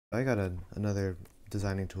I got another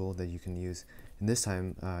designing tool that you can use, and this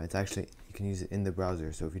time it's actually, you can use it in the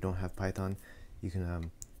browser. So if you don't have Python, you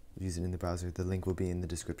can use it in the browser. The link will be in the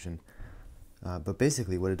description. But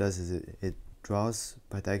basically what it does is it draws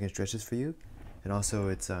Pythagorean stretches for you, and also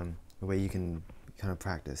it's a way you can kind of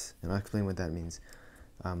practice, and I'll explain what that means.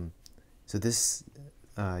 So this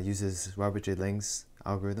uses Robert J. Lang's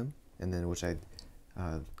algorithm, and then which I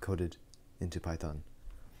coded into Python.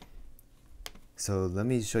 So let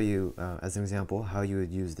me show you as an example how you would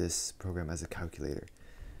use this program as a calculator.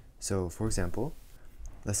 So for example,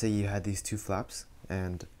 let's say you had these two flaps,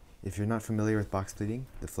 and if you're not familiar with box pleating,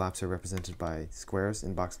 the flaps are represented by squares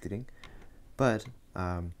in box pleating, but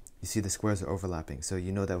you see the squares are overlapping. So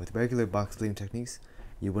you know that with regular box pleating techniques,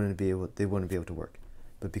 they wouldn't be able to work.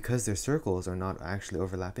 But because their circles are not actually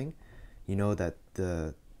overlapping, you know that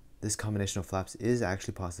this combination of flaps is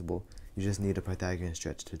actually possible. You just need a Pythagorean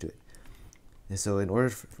stretch to do it. And so in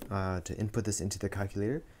order to input this into the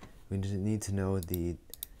calculator, we need to know the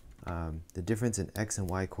difference in x and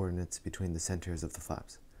y coordinates between the centers of the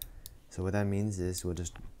flaps. So what that means is, we'll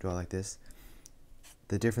just draw like this.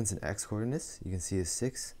 The difference in x coordinates, you can see, is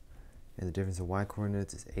 6, and the difference in y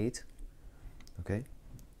coordinates is 8. Okay?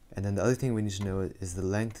 And then the other thing we need to know is the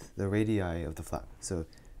length, the radii of the flap. So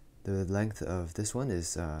the length of this one is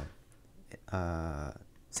 7,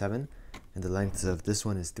 and the length of this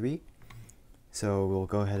one is 3. So we'll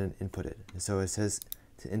go ahead and input it. So it says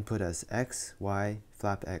to input as x, y,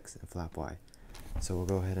 flap x, and flap y. So we'll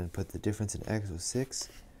go ahead and put the difference in x was 6,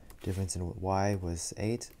 difference in y was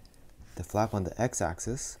 8. The flap on the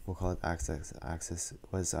x-axis, we'll call it x-axis,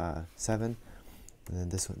 was 7. And then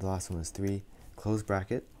this one, the last one, was 3. Close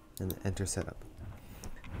bracket, and then enter setup.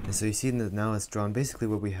 And so you see that now it's drawn basically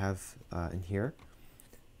what we have in here.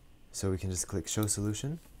 So we can just click show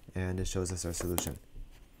solution, and it shows us our solution.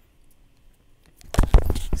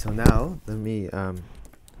 So now let me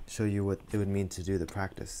show you what it would mean to do the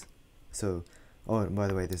practice. So, oh, and by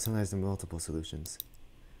the way, sometimes there are multiple solutions.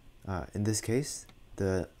 In this case,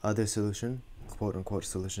 the other solution, quote-unquote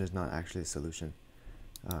solution, is not actually a solution,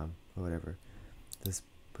 or whatever. Let's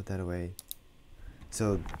put that away.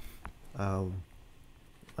 So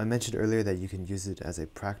I mentioned earlier that you can use it as a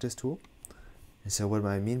practice tool. And so what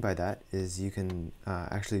I mean by that is you can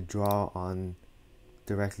actually draw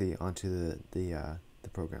directly onto the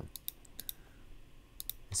program.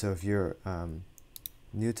 So if you're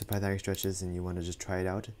new to Pythagorean stretches and you want to just try it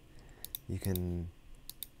out, you can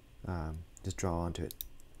just draw onto it.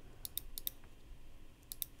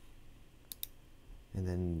 And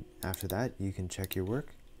then after that, you can check your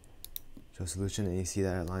work, show solution, and you see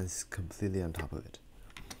that it aligns completely on top of it.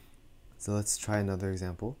 So let's try another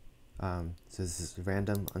example. So this is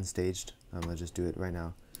random, unstaged. I'm going to just do it right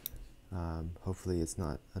now. Hopefully it's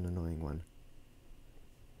not an annoying one.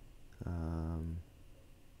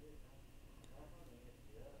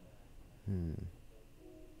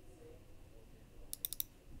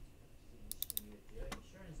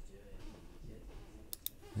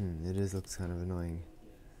 It looks kind of annoying.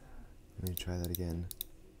 Let me try that again.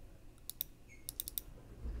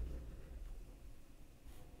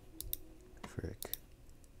 Frick.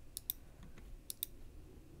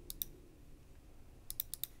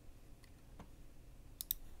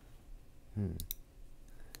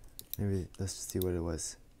 Maybe let's just see what it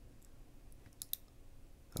was.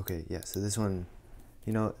 Okay, yeah. So this one,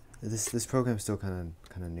 you know, this program's still kind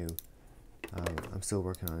of new. I'm still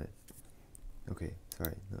working on it. Okay,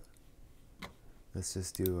 sorry. No. Let's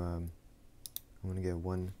just do. I'm gonna get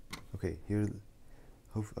one. Okay, here.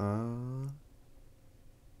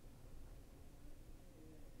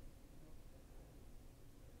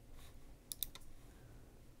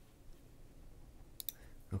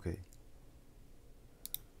 Okay.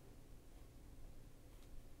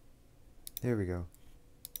 There we go.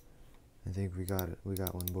 I think we got it. We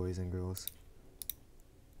got one, boys and girls.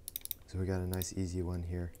 So we got a nice easy one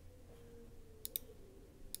here.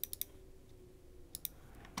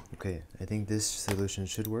 Okay, I think this solution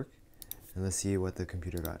should work. And let's see what the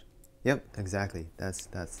computer got. Yep, exactly. That's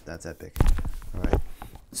epic. All right.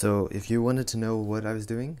 So if you wanted to know what I was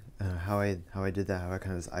doing, how I did that, how I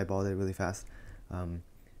kind of just eyeballed it really fast,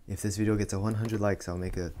 if this video gets 100 likes, I'll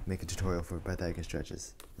make a tutorial for Pythagorean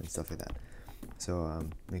stretches and stuff like that. So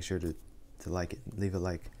make sure to like it, leave a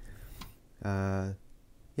like.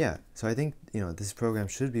 Yeah. So I think this program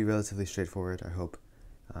should be relatively straightforward. I hope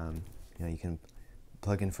you can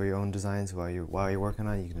plug in for your own designs while you're working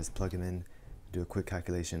on it. You can just plug them in, do a quick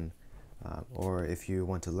calculation, or if you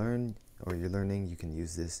want to learn or you're learning, you can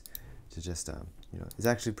use this to just it's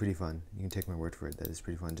actually pretty fun. You can take my word for it that it's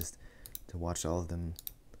pretty fun just to watch all of them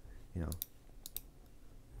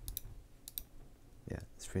Yeah,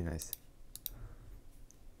 it's pretty nice.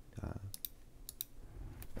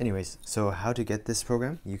 Anyways, so how to get this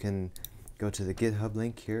program, you can go to the GitHub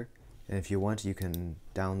link here, and if you want, you can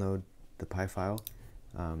download the Py file.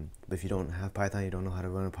 But if you don't have Python, you don't know how to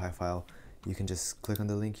run a Py file, you can just click on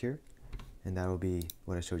the link here, and that will be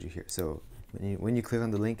what I showed you here. So when you click on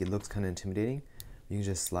the link, it looks kind of intimidating. You can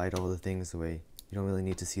just slide all the things away. You don't really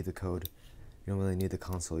need to see the code. You don't really need the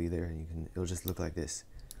console either. It'll just look like this,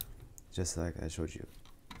 just like I showed you.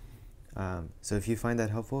 So if you find that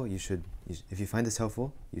helpful, if you find this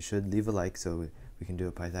helpful, you should leave a like so we can do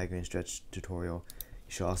a Pythagorean stretch tutorial.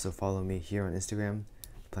 You should also follow me here on Instagram,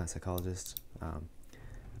 Plant Psychologist.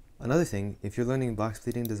 Another thing, if you're learning box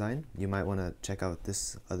pleating design, you might want to check out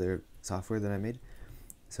this other software that I made.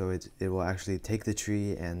 So it will actually take the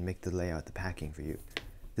tree and make the layout, the packing for you.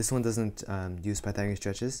 This one doesn't use Pythagorean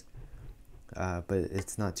stretches, but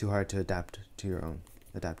it's not too hard to adapt your own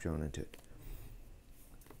into it.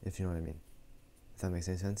 If you know what I mean. If that makes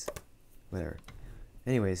any sense? Whatever.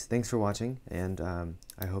 Anyways, thanks for watching, and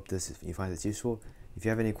I hope you find this useful. If you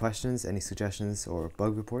have any questions, any suggestions, or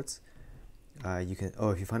bug reports, you can,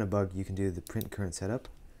 if you find a bug, you can do the print current setup,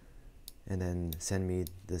 and then send me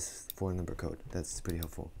this 4-number code. That's pretty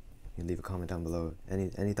helpful. You can leave a comment down below.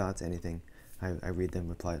 Any thoughts, anything. I read them,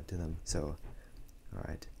 reply to them. So,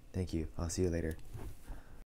 alright. Thank you. I'll see you later.